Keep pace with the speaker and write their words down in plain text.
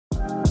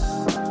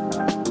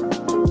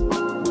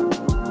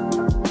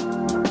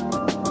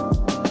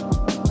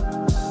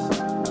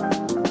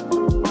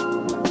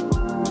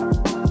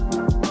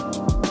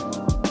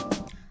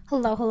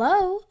Hello,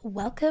 hello.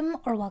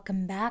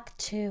 Welcome back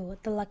to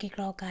the Lucky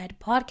Girl Guide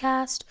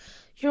podcast,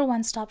 your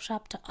one-stop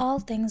shop to all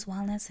things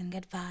wellness and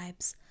good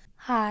vibes.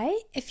 Hi,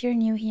 if you're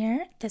new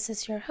here, this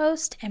is your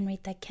host,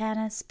 Amrita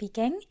Khanna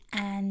speaking,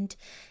 and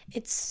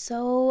it's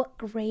so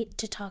great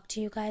to talk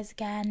to you guys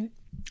again.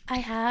 I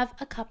have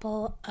a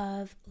couple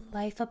of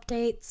life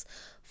updates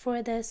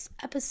for this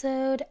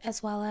episode,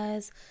 as well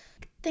as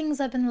things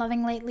I've been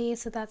loving lately,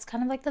 so that's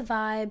kind of like the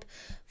vibe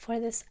for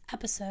this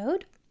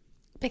episode,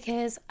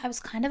 because I was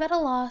kind of at a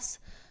loss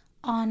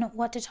on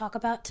what to talk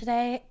about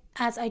today,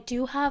 as I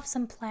do have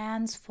some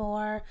plans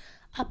for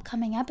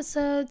upcoming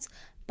episodes,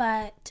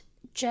 but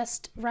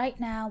just right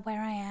now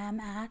where I am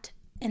at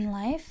in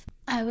life,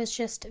 I was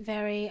just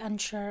very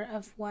unsure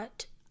of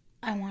what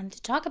I wanted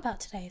to talk about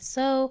today.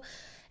 So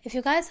if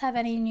you guys have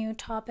any new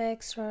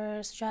topics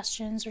or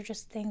suggestions or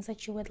just things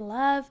that you would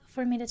love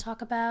for me to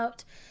talk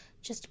about,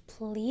 just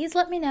please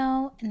let me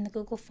know in the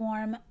Google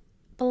form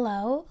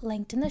below,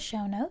 linked in the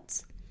show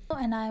notes,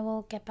 and I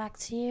will get back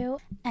to you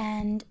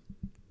and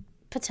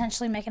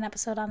potentially make an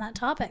episode on that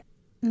topic.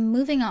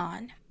 Moving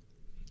on.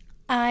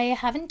 I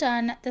haven't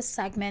done the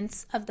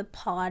segments of the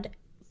pod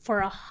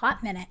for a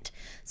hot minute,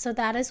 so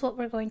that is what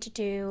we're going to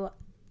do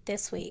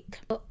this week.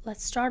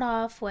 Let's start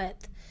off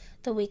with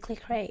the weekly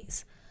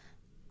craze.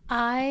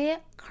 I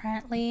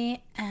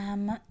currently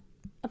am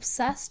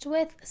obsessed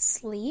with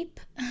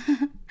sleep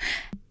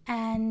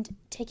and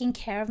taking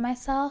care of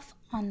myself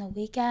on the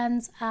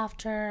weekends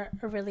after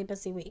a really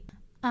busy week.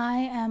 I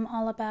am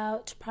all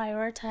about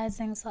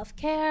prioritizing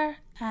self-care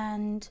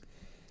and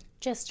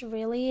just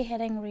really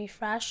hitting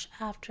refresh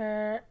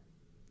after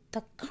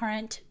the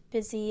current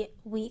busy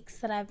weeks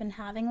that I've been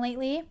having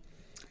lately.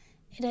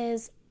 It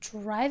is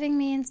driving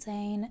me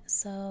insane,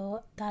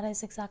 so that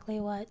is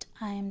exactly what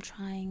I am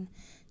trying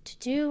to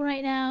do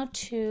right now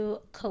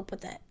to cope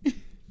with it.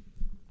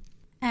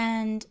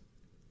 And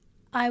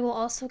I will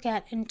also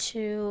get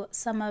into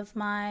some of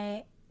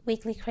my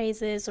weekly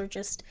crazes or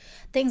just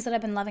things that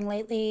I've been loving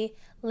lately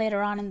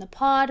later on in the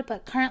pod,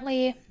 but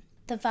currently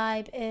the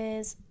vibe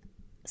is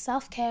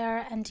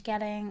self-care and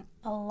getting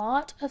a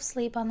lot of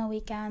sleep on the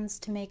weekends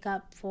to make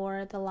up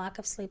for the lack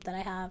of sleep that I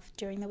have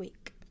during the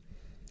week.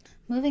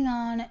 Moving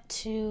on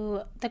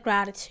to the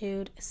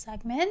gratitude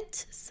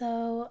segment.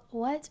 So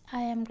what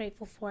I am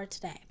grateful for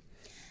today.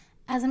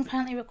 As I'm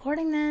currently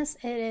recording this,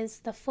 it is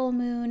the full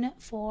moon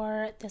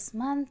for this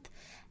month,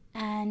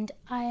 and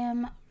I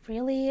am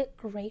really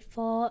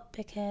grateful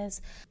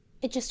because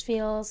it just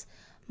feels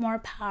more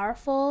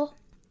powerful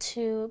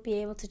to be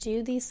able to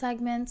do these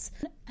segments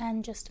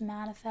and just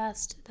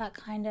manifest that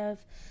kind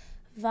of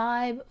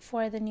vibe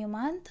for the new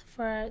month,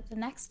 for the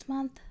next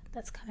month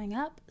that's coming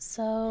up.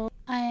 So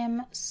I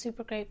am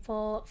super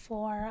grateful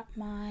for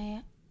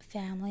my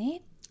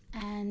family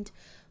and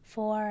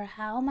for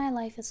how my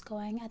life is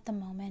going at the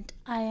moment.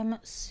 I am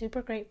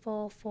super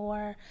grateful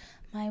for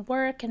my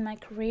work and my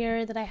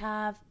career that I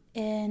have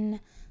in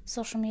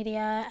social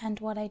media and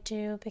what I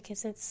do,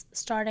 because it's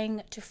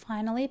starting to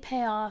finally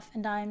pay off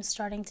and I'm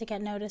starting to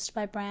get noticed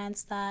by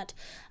brands that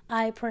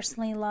I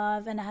personally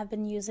love and have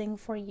been using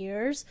for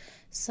years.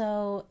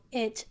 So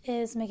it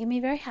is making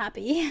me very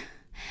happy.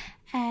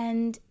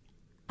 And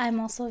I'm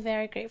also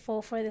very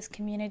grateful for this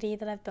community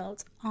that I've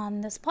built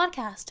on this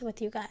podcast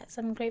with you guys.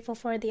 I'm grateful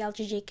for the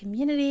LGG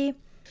community.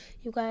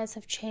 You guys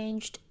have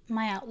changed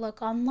my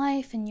outlook on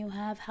life, and you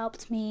have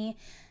helped me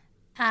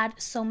add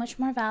so much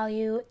more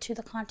value to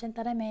the content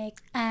that I make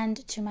and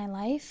to my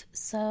life.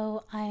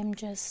 So I'm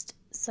just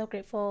so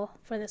grateful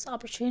for this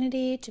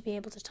opportunity to be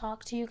able to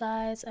talk to you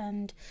guys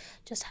and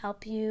just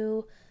help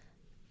you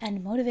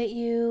and motivate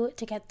you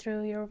to get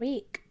through your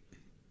week.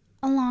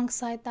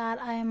 Alongside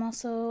that, I am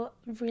also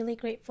really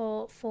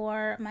grateful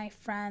for my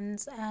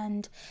friends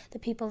and the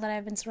people that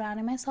I've been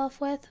surrounding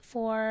myself with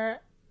for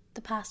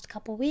the past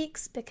couple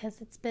weeks,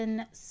 because it's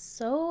been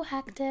so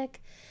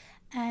hectic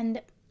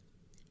and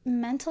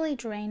mentally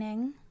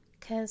draining,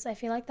 because I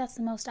feel like that's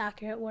the most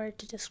accurate word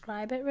to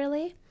describe it,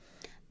 really.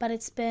 But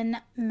it's been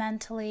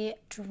mentally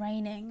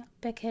draining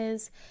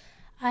because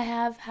I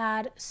have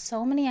had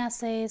so many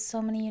essays,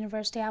 so many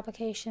university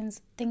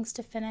applications, things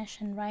to finish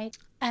and write.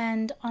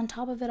 And on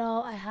top of it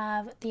all, I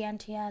have the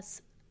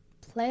NTS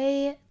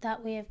play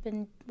that we have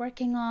been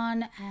working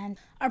on, and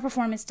our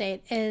performance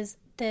date is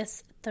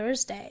this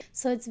Thursday.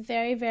 So it's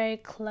very, very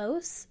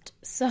close.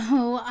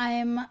 So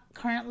I'm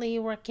currently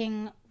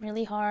working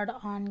really hard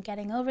on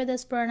getting over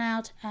this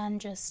burnout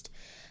and just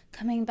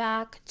coming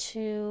back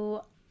to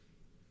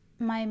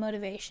my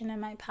motivation and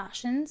my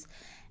passions.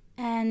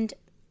 And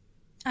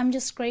I'm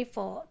just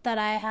grateful that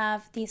I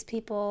have these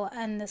people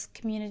and this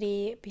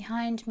community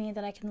behind me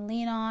that I can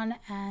lean on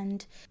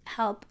and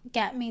help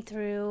get me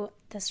through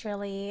this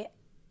really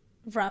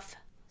rough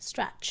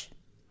stretch.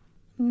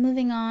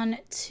 Moving on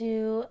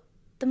to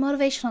the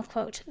motivational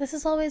quote. This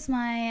is always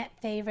my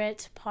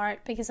favorite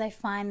part because I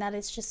find that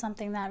it's just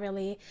something that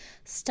really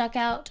stuck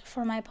out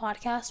for my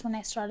podcast when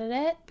I started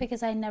it,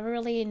 because I never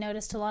really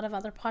noticed a lot of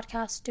other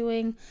podcasts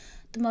doing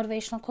the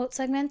motivational quote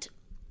segment,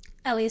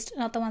 at least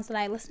not the ones that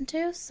I listen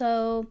to.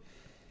 So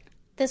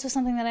this was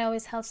something that I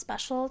always held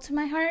special to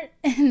my heart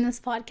in this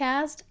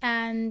podcast,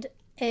 and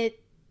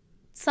it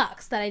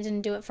sucks that I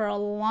didn't do it for a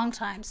long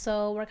time,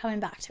 so we're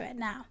coming back to it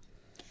now.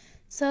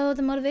 So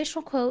the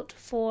motivational quote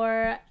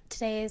for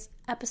today's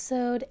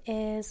episode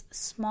is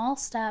small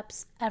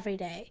steps every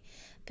day,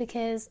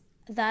 because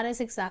that is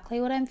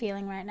exactly what I'm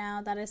feeling right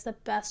now. That is the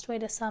best way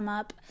to sum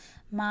up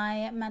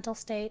my mental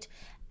state.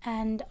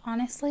 And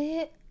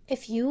honestly,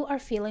 if you are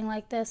feeling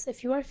like this,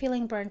 if you are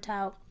feeling burnt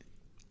out,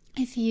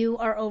 if you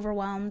are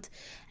overwhelmed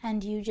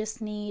and you just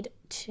need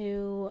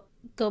to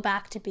go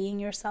back to being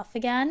yourself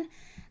again,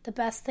 the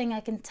best thing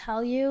I can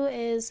tell you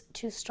is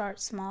to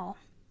start small.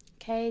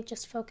 Okay,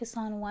 just focus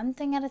on one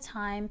thing at a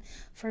time.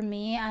 For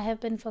me, I have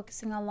been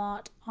focusing a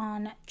lot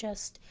on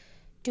just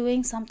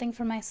doing something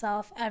for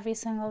myself every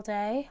single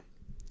day,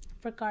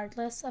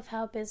 regardless of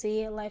how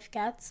busy life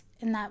gets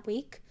in that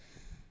week,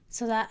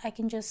 so that I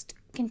can just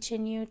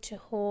continue to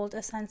hold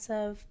a sense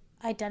of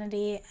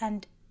identity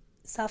and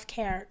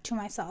self-care to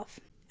myself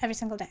every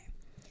single day.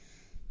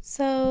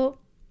 So,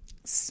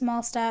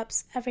 small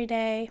steps every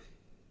day.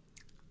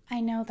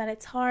 I know that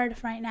it's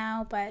hard right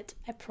now, but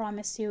I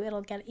promise you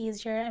it'll get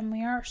easier, and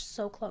we are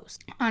so close.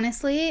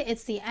 Honestly,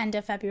 it's the end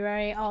of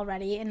February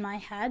already in my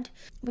head.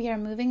 We are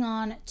moving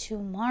on to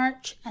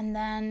March, and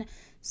then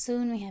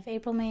soon we have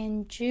April, May,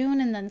 and June,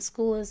 and then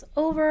school is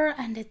over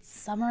and it's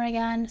summer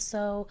again.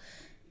 So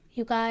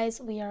you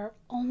guys, we are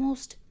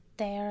almost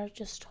there.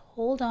 Just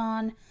hold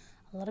on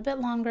a little bit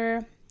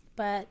longer.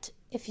 But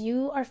if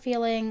you are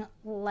feeling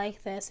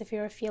like this, if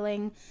you're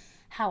feeling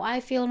how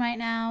I feel right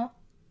now,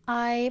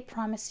 I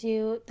promise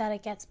you that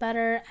it gets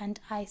better, and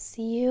I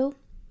see you,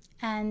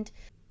 and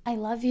I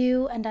love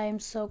you, and I am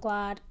so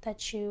glad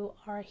that you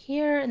are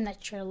here and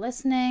that you're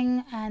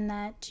listening and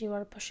that you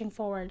are pushing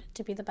forward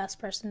to be the best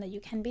person that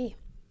you can be.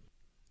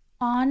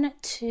 On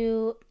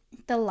to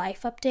the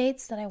life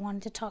updates that I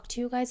wanted to talk to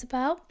you guys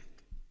about.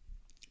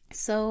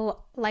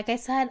 So, like I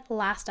said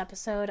last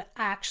episode,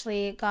 I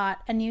actually got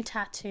a new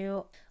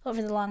tattoo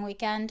over the long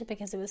weekend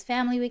because it was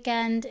family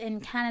weekend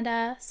in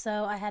Canada.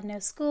 So I had no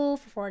school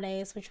for 4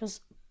 days, which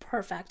was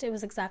perfect. It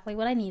was exactly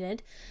what I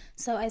needed.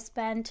 So I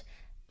spent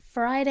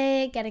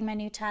Friday getting my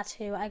new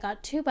tattoo. I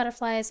got 2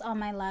 butterflies on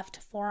my left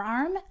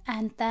forearm,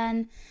 and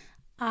then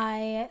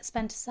I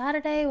spent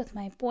Saturday with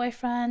my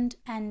boyfriend,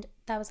 and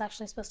that was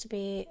actually supposed to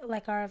be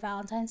like our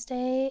Valentine's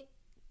Day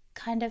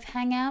kind of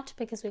hangout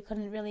because we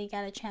couldn't really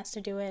get a chance to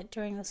do it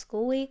during the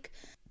school week.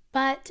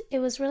 But it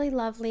was really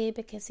lovely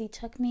because he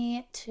took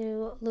me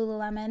to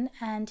Lululemon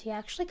and he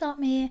actually got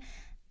me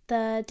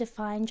the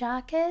Define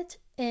jacket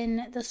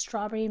in the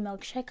strawberry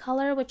milkshake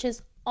color, which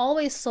is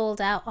always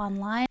sold out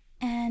online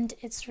and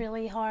it's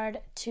really hard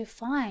to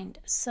find.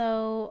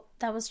 So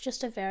that was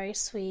just a very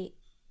sweet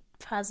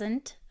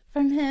present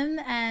from him,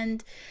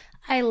 and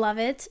I love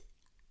it.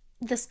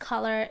 This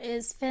color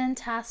is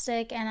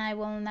fantastic and I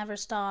will never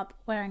stop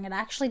wearing it. I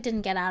actually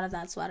didn't get out of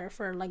that sweater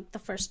for like the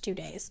first 2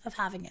 days of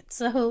having it.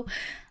 So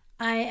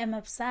I am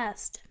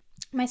obsessed.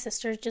 My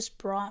sister just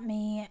brought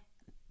me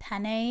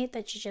penne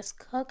that she just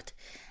cooked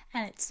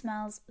and it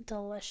smells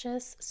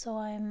delicious. So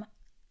I'm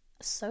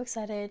so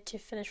excited to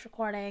finish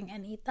recording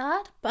and eat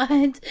that.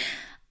 But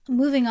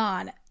moving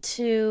on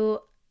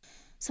to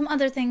some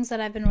other things that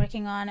I've been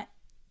working on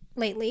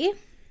lately.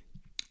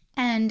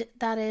 And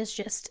that is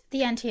just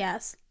the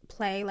NTS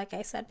play, like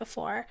I said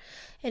before.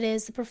 It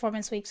is the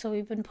performance week, so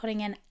we've been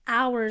putting in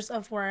hours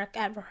of work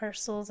at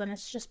rehearsals, and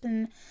it's just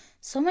been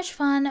so much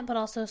fun, but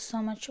also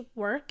so much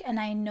work. And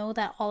I know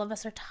that all of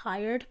us are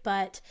tired,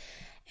 but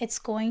it's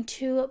going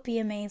to be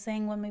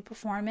amazing when we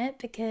perform it,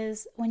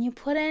 because when you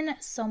put in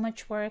so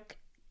much work,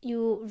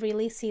 you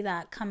really see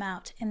that come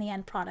out in the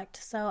end product.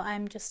 So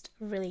I'm just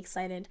really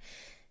excited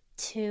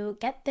to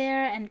get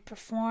there and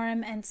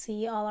perform and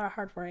see all our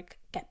hard work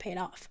get paid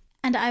off.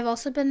 And I've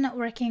also been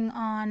working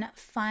on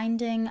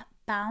finding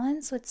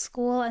balance with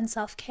school and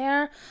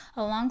self-care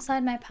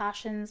alongside my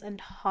passions and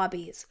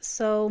hobbies.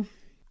 So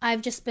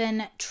I've just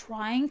been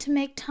trying to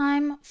make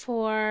time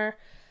for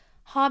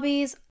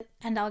hobbies,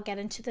 and I'll get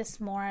into this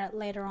more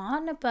later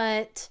on,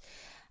 but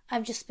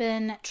I've just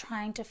been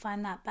trying to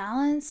find that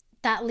balance.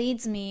 That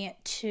leads me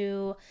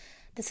to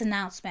this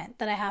announcement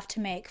that I have to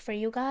make for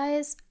you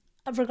guys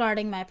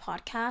regarding my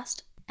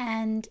podcast.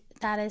 And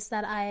that is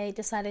that I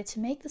decided to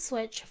make the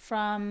switch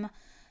from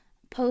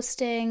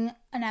posting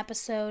an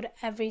episode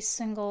every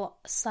single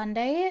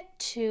Sunday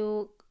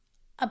to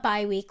a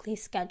bi-weekly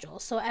schedule,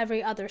 so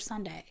every other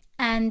Sunday.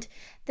 And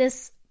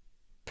this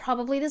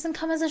probably doesn't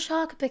come as a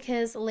shock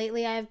because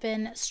lately I've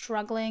been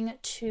struggling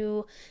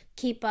to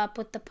keep up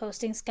with the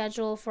posting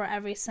schedule for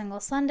every single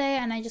Sunday,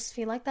 and I just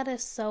feel like that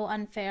is so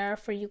unfair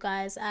for you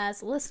guys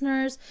as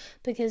listeners,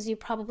 because you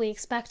probably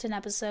expect an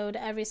episode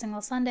every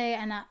single Sunday,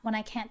 and when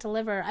I can't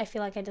deliver, I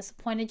feel like I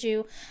disappointed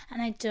you, and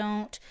I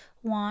don't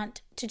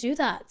want to do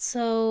that.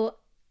 So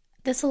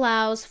this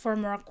allows for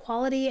more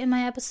quality in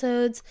my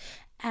episodes,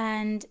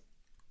 and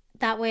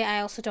that way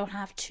I also don't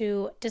have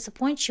to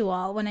disappoint you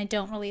all when I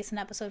don't release an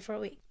episode for a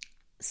week.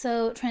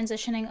 So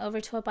transitioning over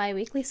to a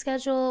bi-weekly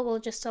schedule will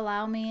just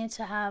allow me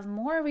to have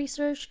more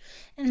research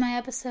in my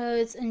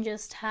episodes and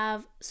just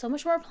have so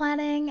much more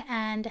planning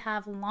and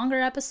have longer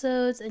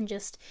episodes and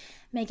just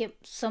make it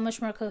so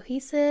much more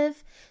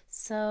cohesive.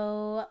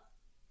 So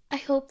I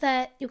hope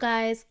that you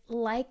guys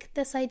like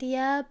this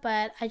idea,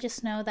 but I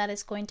just know that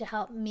it's going to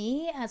help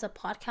me as a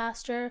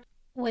podcaster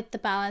with the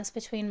balance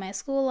between my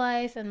school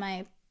life and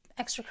my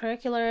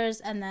extracurriculars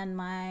and then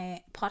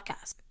my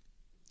podcast.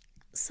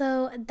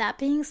 So, that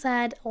being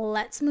said,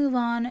 let's move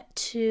on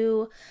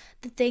to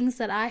the things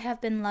that I have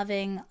been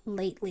loving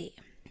lately.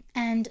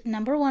 And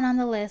number one on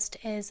the list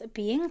is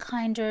being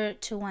kinder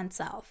to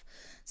oneself.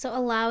 So,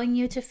 allowing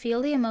you to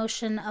feel the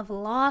emotion of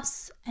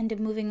loss and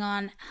moving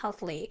on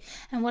healthily.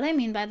 And what I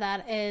mean by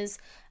that is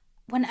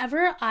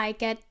whenever I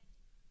get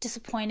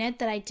disappointed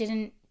that I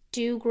didn't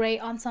do great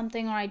on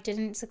something, or I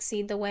didn't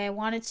succeed the way I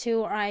wanted to,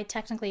 or I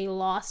technically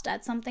lost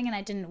at something and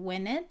I didn't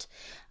win it,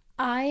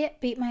 I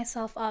beat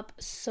myself up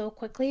so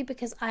quickly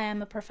because I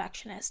am a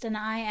perfectionist and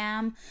I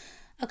am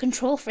a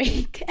control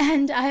freak.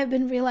 And I have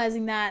been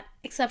realizing that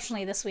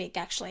exceptionally this week,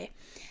 actually.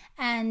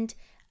 And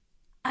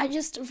I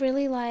just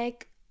really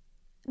like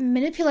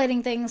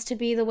manipulating things to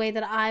be the way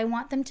that I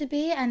want them to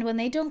be. And when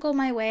they don't go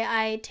my way,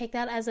 I take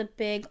that as a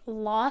big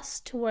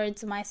loss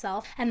towards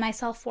myself and my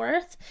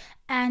self-worth.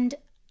 And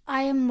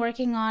I am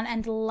working on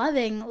and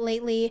loving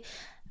lately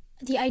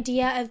the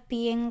idea of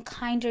being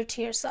kinder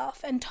to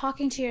yourself and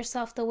talking to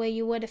yourself the way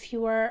you would if you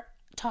were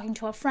talking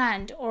to a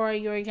friend or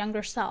your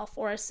younger self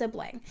or a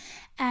sibling.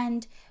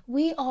 And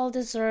we all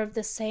deserve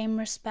the same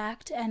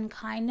respect and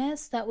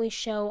kindness that we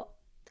show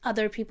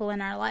other people in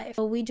our life.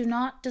 We do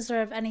not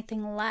deserve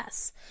anything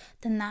less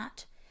than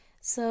that.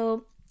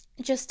 So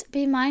just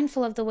be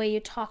mindful of the way you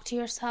talk to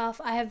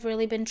yourself. I have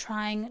really been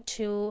trying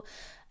to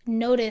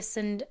notice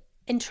and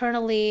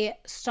internally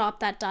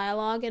stop that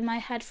dialogue in my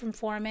head from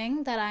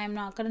forming that I am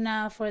not good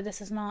enough, or this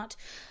is not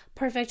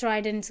perfect, or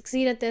I didn't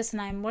succeed at this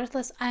and I'm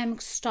worthless. I'm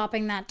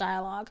stopping that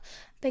dialogue,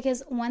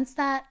 because once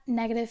that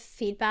negative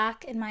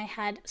feedback in my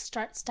head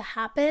starts to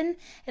happen,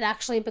 it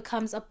actually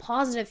becomes a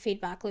positive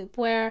feedback loop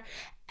where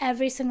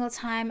every single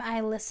time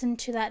I listen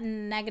to that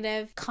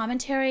negative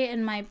commentary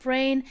in my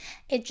brain,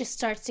 it just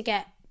starts to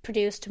get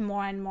produced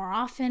more and more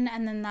often,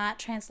 and then that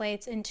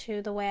translates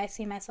into the way I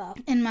see myself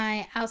in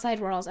my outside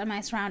worlds and my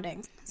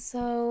surroundings.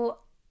 So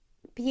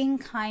being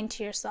kind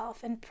to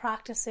yourself and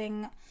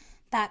practicing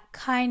that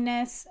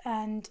kindness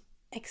and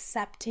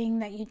accepting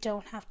that you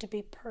don't have to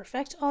be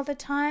perfect all the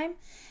time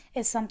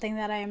is something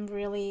that I am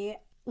really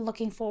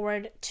looking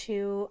forward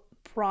to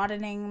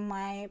broadening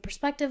my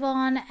perspective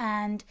on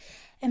and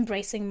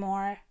embracing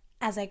more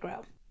as I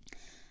grow.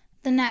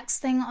 The next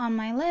thing on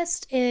my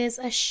list is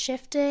a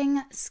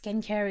shifting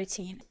skincare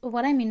routine.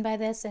 What I mean by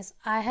this is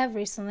I have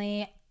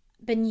recently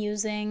been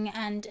using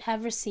and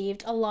have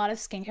received a lot of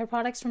skincare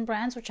products from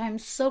brands, which I'm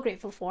so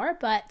grateful for,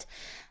 but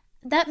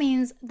that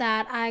means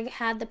that I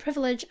had the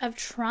privilege of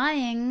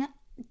trying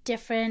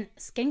different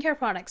skincare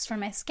products for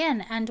my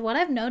skin. And what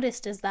I've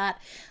noticed is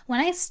that when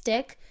I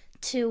stick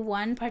to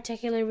one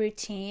particular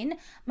routine,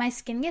 my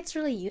skin gets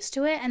really used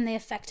to it and the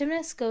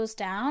effectiveness goes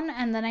down,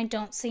 and then I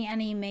don't see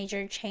any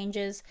major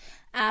changes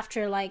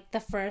after like the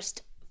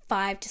first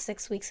 5 to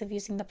 6 weeks of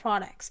using the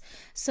products.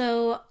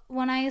 So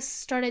when I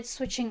started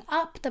switching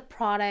up the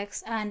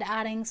products and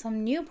adding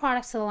some new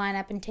products to the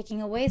lineup and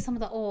taking away some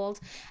of the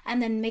old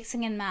and then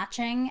mixing and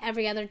matching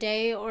every other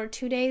day or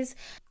 2 days,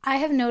 I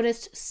have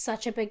noticed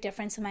such a big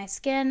difference in my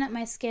skin.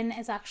 My skin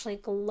is actually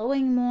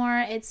glowing more.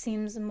 It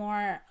seems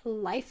more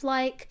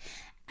lifelike.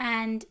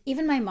 And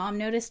even my mom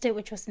noticed it,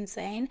 which was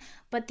insane.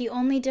 But the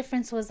only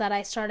difference was that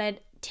I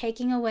started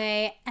taking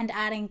away and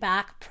adding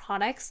back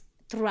products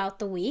throughout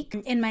the week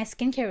in my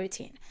skincare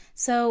routine.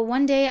 So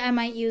one day I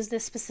might use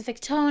this specific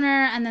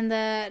toner, and then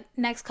the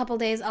next couple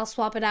days I'll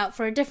swap it out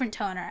for a different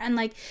toner. And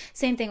like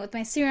same thing with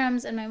my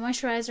serums and my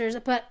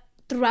moisturizers. But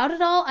throughout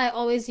it all, I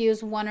always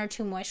use 1 or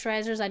 2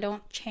 moisturizers. I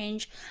don't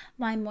change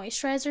my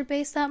moisturizer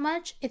base that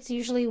much. It's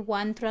usually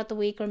one throughout the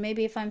week, or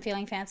maybe if I'm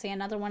feeling fancy,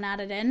 another one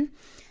added in,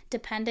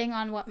 depending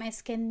on what my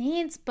skin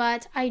needs.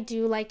 But I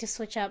do like to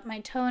switch up my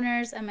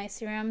toners and my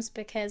serums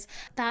because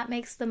that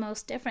makes the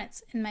most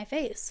difference in my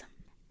face.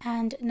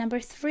 And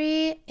number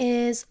 3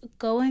 is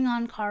going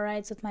on car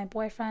rides with my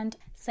boyfriend.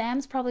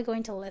 Sam's probably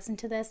going to listen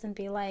to this and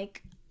be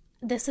like,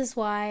 this is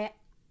why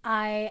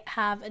I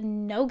have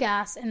no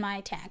gas in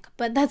my tank.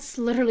 But that's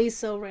literally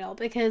so real,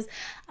 because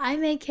I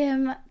make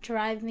him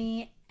drive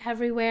me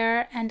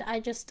everywhere and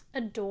I just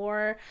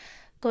adore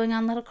going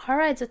on little car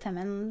rides with him.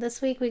 And this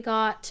week we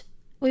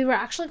were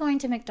actually going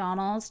to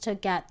McDonald's to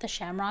get the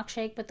Shamrock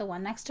Shake, but the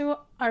one next to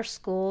our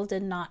school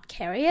did not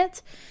carry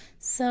it.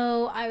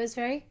 So I was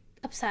very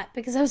upset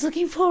because I was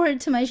looking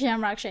forward to my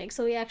Shamrock Shake.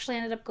 So we actually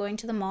ended up going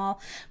to the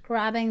mall,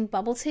 grabbing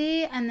bubble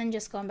tea, and then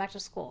just going back to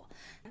school.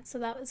 So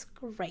that was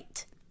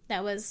great.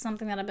 That was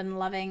something that I've been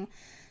loving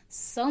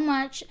so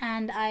much,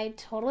 and I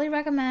totally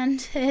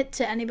recommend it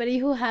to anybody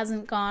who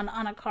hasn't gone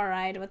on a car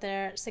ride with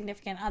their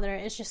significant other.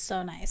 It's just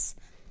so nice.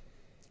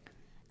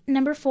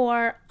 Number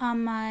 4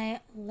 on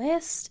my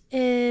list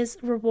is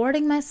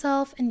rewarding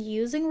myself and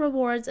using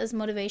rewards as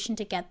motivation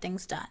to get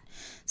things done.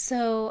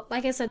 So,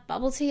 like I said,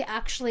 bubble tea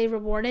actually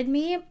rewarded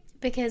me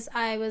because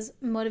I was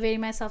motivating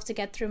myself to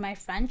get through my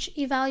French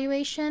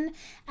evaluation,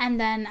 and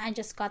then I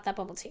just got that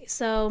bubble tea.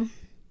 So,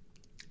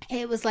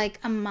 it was like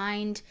a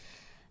mind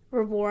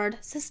reward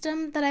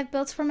system that I've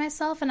built for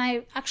myself, and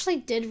I actually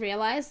did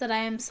realize that I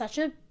am such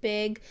a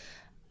big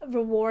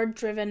reward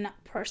driven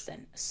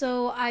person.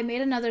 So I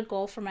made another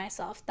goal for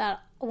myself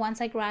that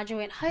once I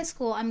graduate high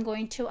school, I'm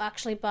going to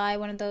actually buy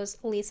one of those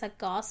Lisa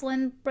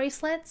Gosselin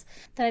bracelets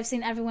that I've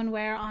seen everyone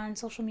wear on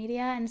social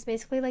media. And it's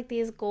basically like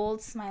these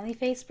gold smiley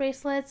face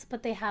bracelets,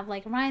 but they have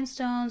like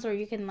rhinestones, or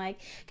you can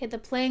like get the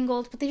plain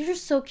gold, but they're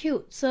just so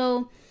cute.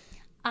 So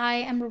I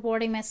am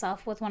rewarding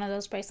myself with one of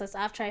those bracelets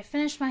after I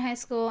finish my high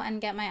school and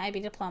get my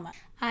IB diploma.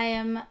 I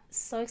am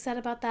so excited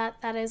about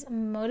that. That is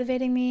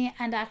motivating me.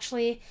 And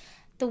actually,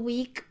 the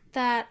week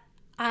that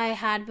I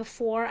had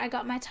before I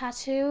got my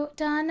tattoo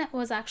done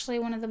was actually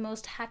one of the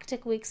most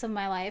hectic weeks of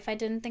my life. I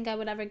didn't think I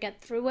would ever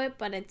get through it,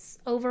 but it's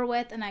over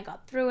with, and I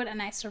got through it,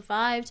 and I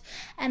survived,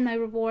 and my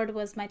reward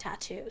was my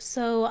tattoo.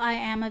 So I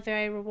am a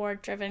very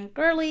reward-driven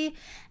girly,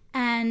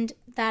 and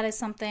that is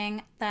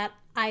something that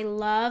I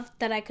love,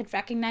 that I could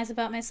recognize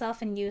about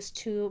myself and use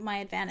to my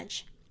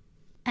advantage.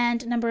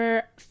 And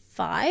number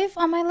 5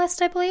 on my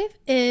list, I believe,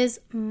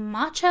 is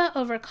matcha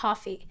over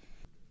coffee.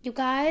 You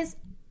guys,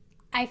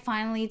 I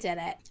finally did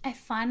it. I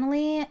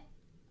finally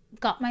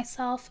got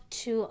myself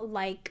to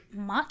like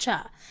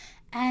matcha.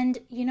 And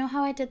you know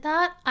how I did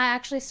that? I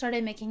actually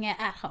started making it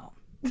at home.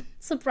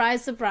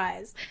 Surprise,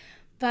 surprise.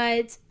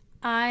 But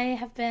I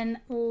have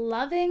been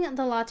loving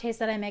the lattes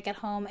that I make at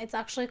home. It's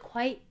actually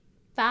quite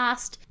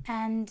fast,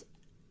 and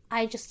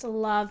I just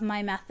love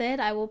my method.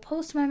 I will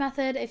post my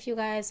method if you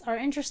guys are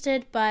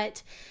interested,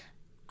 but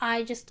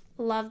I just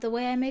love the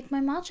way I make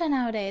my matcha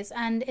nowadays,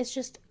 and it's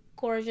just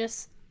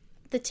gorgeous.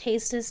 The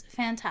taste is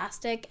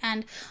fantastic,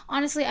 and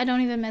honestly, I don't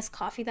even miss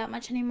coffee that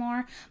much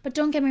anymore. But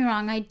don't get me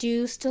wrong, I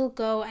do still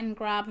go and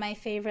grab my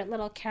favorite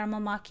little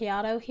caramel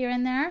macchiato here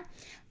and there.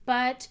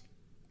 But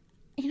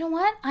you know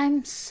what?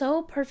 I'm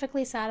so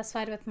perfectly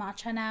satisfied with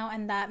matcha now,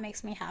 and that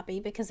makes me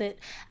happy because it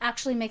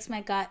actually makes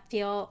my gut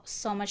feel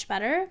so much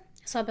better.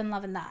 So I've been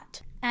loving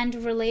that. And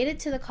related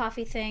to the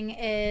coffee thing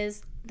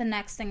is the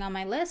next thing on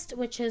my list,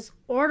 which is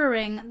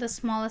ordering the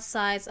smallest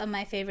size of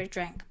my favorite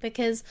drink,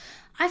 because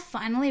I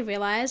finally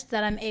realized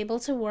that I'm able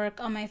to work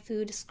on my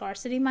food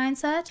scarcity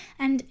mindset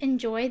and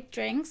enjoy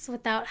drinks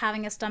without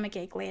having a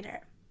stomachache later.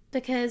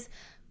 Because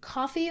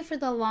coffee for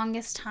the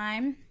longest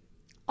time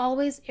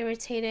always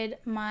irritated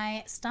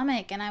my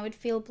stomach, and I would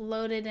feel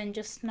bloated and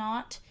just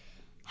not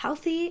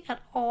healthy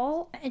at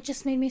all. It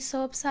just made me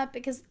so upset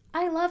because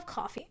I love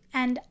coffee,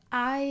 and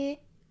I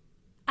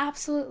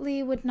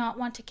absolutely would not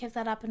want to give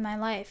that up in my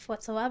life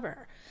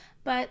whatsoever.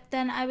 But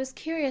then I was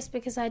curious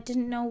because I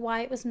didn't know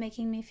why it was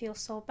making me feel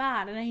so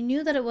bad. And I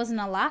knew that it wasn't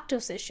a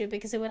lactose issue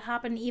because it would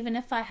happen even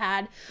if I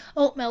had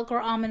oat milk or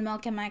almond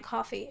milk in my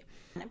coffee.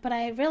 But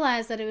I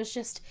realized that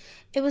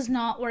it was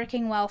not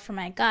working well for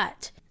my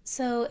gut.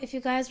 So if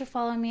you guys were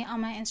following me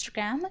on my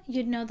Instagram,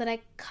 you'd know that I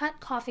cut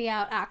coffee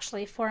out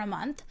actually for a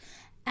month.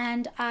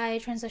 And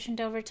I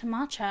transitioned over to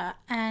matcha.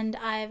 And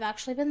I've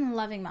actually been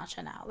loving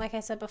matcha now, like I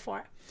said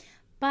before.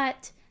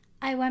 But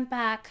I went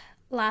back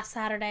last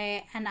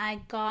Saturday and I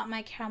got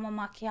my caramel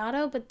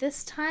macchiato, but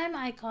this time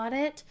I got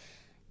it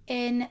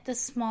in the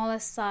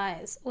smallest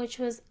size, which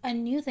was a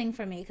new thing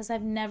for me because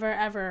I've never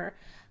ever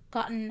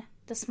gotten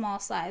the small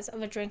size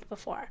of a drink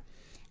before.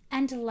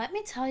 And let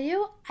me tell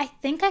you, I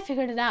think I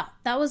figured it out.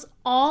 That was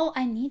all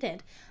I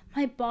needed.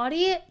 My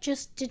body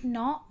just did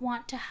not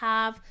want to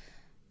have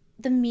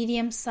the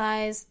medium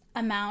size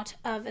amount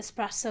of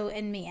espresso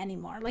in me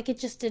anymore. Like, it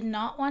just did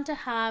not want to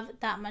have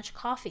that much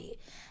coffee.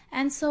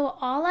 And so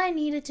all I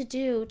needed to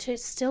do to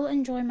still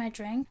enjoy my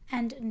drink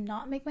and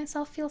not make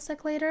myself feel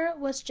sick later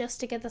was just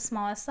to get the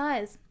smallest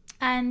size.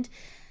 And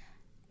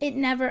it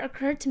never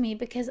occurred to me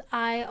because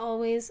I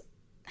always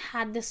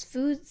had this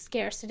food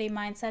scarcity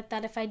mindset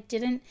that if I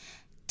didn't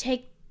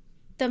take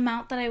the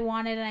amount that I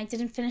wanted and I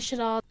didn't finish it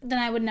all, then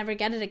I would never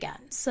get it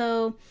again.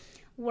 So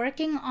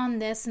working on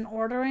this and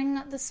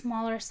ordering the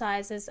smaller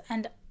sizes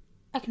and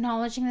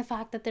acknowledging the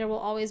fact that there will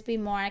always be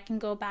more, I can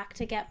go back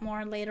to get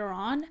more later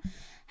on,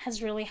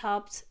 has really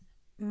helped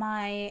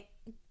my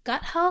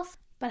gut health,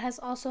 but has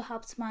also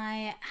helped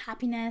my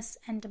happiness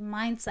and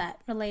mindset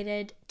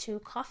related to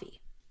coffee.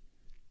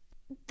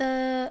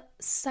 The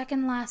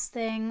second last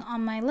thing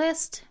on my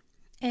list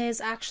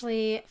is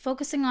actually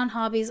focusing on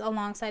hobbies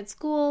alongside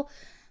school,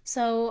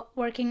 so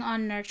working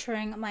on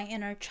nurturing my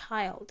inner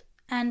child.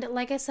 And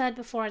like I said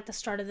before at the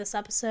start of this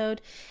episode,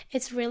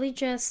 it's really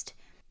just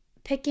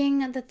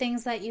picking the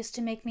things that used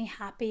to make me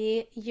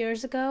happy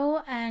years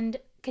ago and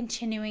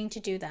continuing to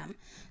do them.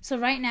 So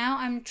right now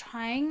I'm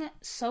trying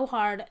so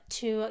hard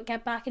to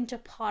get back into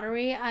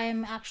pottery. I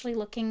am actually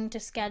looking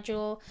to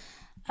schedule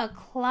a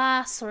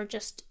class or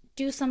just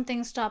do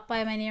something, stop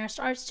by my nearest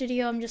art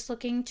studio. I'm just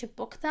looking to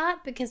book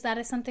that because that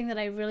is something that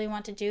I really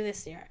want to do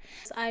this year.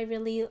 I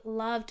really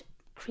loved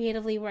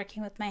creatively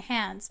working with my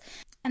hands,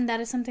 and that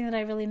is something that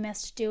I really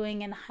missed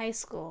doing in high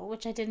school,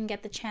 which I didn't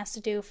get the chance to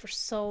do for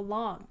so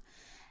long.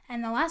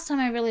 And the last time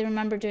I really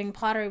remember doing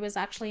pottery was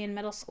actually in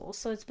middle school,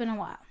 so it's been a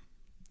while.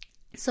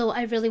 So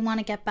I really want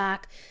to get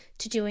back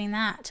to doing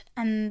that,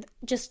 and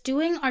just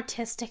doing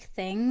artistic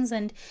things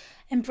and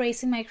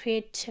embracing my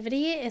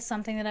creativity is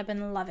something that I've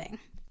been loving.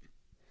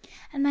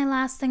 And my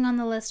last thing on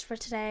the list for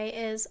today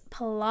is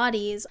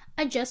Pilates.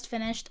 I just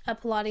finished a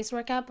Pilates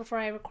workout before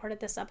I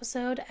recorded this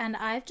episode, and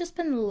I've just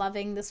been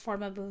loving this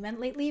form of movement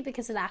lately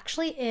because it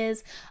actually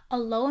is a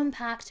low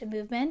impact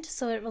movement,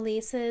 so it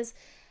releases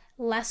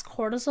less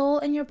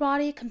cortisol in your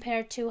body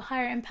compared to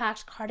higher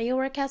impact cardio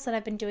workouts that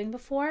I've been doing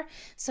before.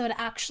 So it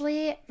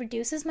actually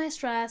reduces my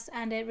stress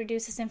and it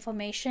reduces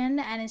inflammation,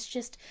 and it's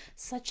just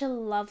such a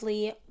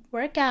lovely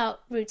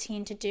workout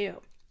routine to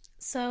do.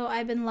 So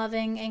I've been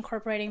loving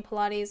incorporating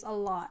Pilates a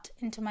lot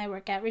into my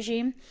workout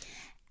regime,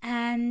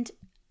 and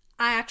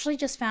I actually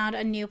just found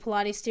a new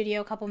Pilates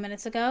studio a couple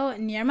minutes ago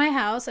near my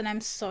house, and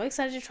I'm so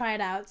excited to try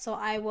it out. So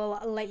I will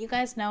let you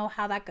guys know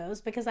how that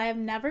goes because I have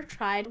never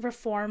tried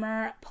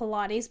Reformer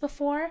Pilates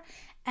before,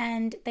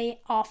 and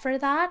they offer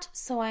that.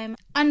 So I'm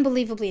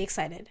unbelievably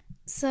excited.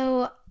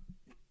 So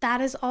that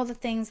is all the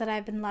things that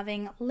I've been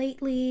loving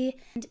lately.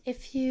 And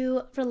if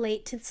you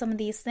relate to some of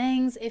these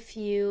things, if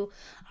you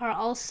are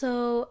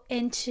also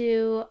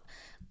into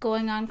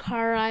going on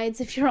car rides,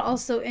 if you're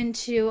also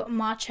into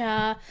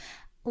matcha,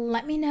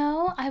 let me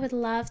know. I would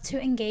love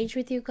to engage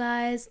with you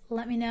guys.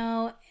 Let me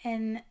know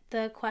in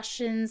the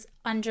questions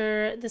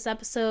under this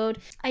episode.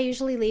 I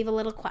usually leave a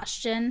little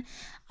question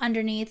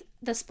underneath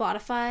the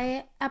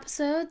Spotify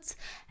episodes,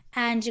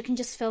 and you can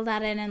just fill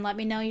that in and let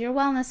me know your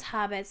wellness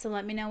habits and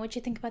let me know what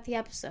you think about the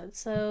episode.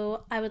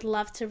 So I would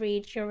love to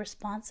read your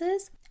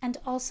responses. And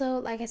also,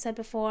 like I said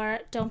before,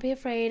 don't be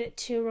afraid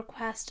to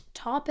request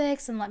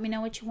topics and let me know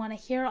what you want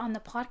to hear on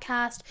the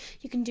podcast.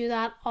 You can do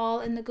that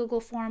all in the Google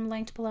form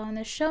linked below in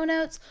the show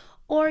notes,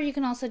 or you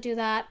can also do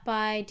that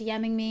by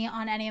DMing me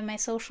on any of my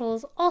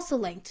socials, also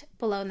linked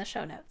below in the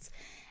show notes.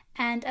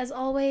 And as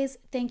always,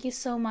 thank you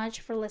so much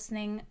for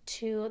listening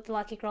to The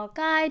Lucky Girl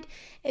Guide.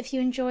 If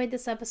you enjoyed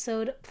this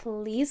episode,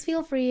 please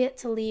feel free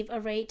to leave a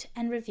rate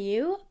and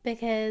review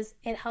because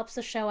it helps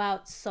the show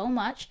out so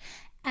much.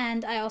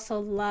 And I also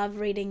love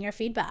reading your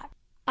feedback.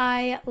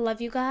 I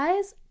love you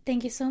guys.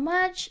 Thank you so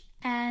much.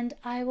 And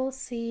I will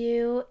see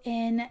you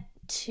in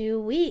 2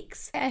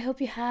 weeks. I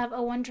hope you have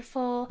a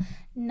wonderful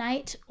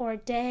night or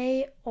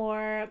day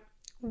or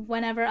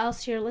whenever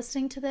else you're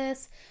listening to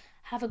this.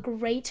 Have a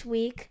great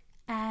week.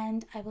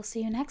 And I will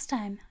see you next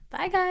time.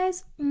 Bye,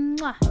 guys.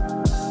 Mwah.